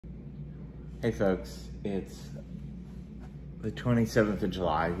Hey folks, it's the 27th of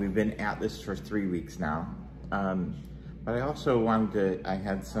July. We've been at this for 3 weeks now. But I also wanted to, I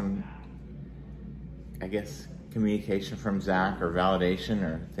had some, I guess, communication from Zach or validation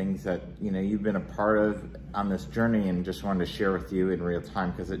or things that, you've been a part of on this journey and just wanted to share with you in real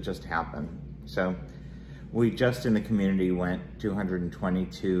time because it just happened. So we just in the community went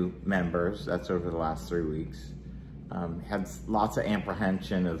 222 members. That's over the last 3 weeks. Had lots of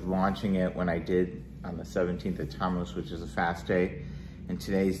apprehension of launching it when I did on the 17th of Tammuz, which is a fast day. And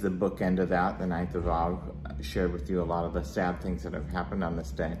today's the bookend of that, the 9th of Av. I shared with you a lot of the sad things that have happened on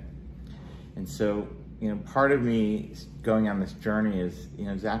this day. And so, part of me going on this journey is,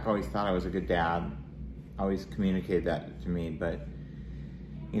 Zach always thought I was a good dad, always communicated that to me, but,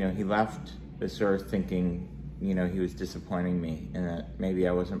 he left this earth thinking, he was disappointing me and that maybe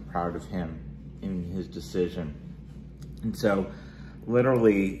I wasn't proud of him in his decision. And so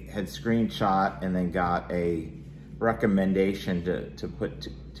literally had screenshot and then got a recommendation to put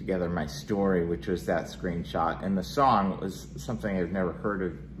together my story, which was that screenshot. And the song was something I've never heard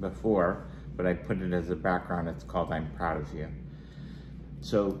of before, but I put it as a background. It's called I'm Proud of You.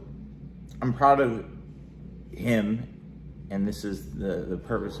 So I'm proud of him, and this is the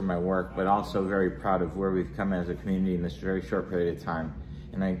purpose of my work, but also very proud of where we've come as a community in this very short period of time.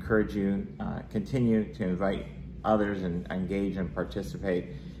 And I encourage you, continue to invite others and engage and participate,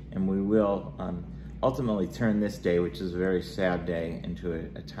 and we will ultimately turn this day, which is a very sad day, into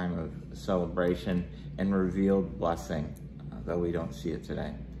a time of celebration and revealed blessing, though we don't see it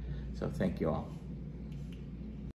today. So thank you all.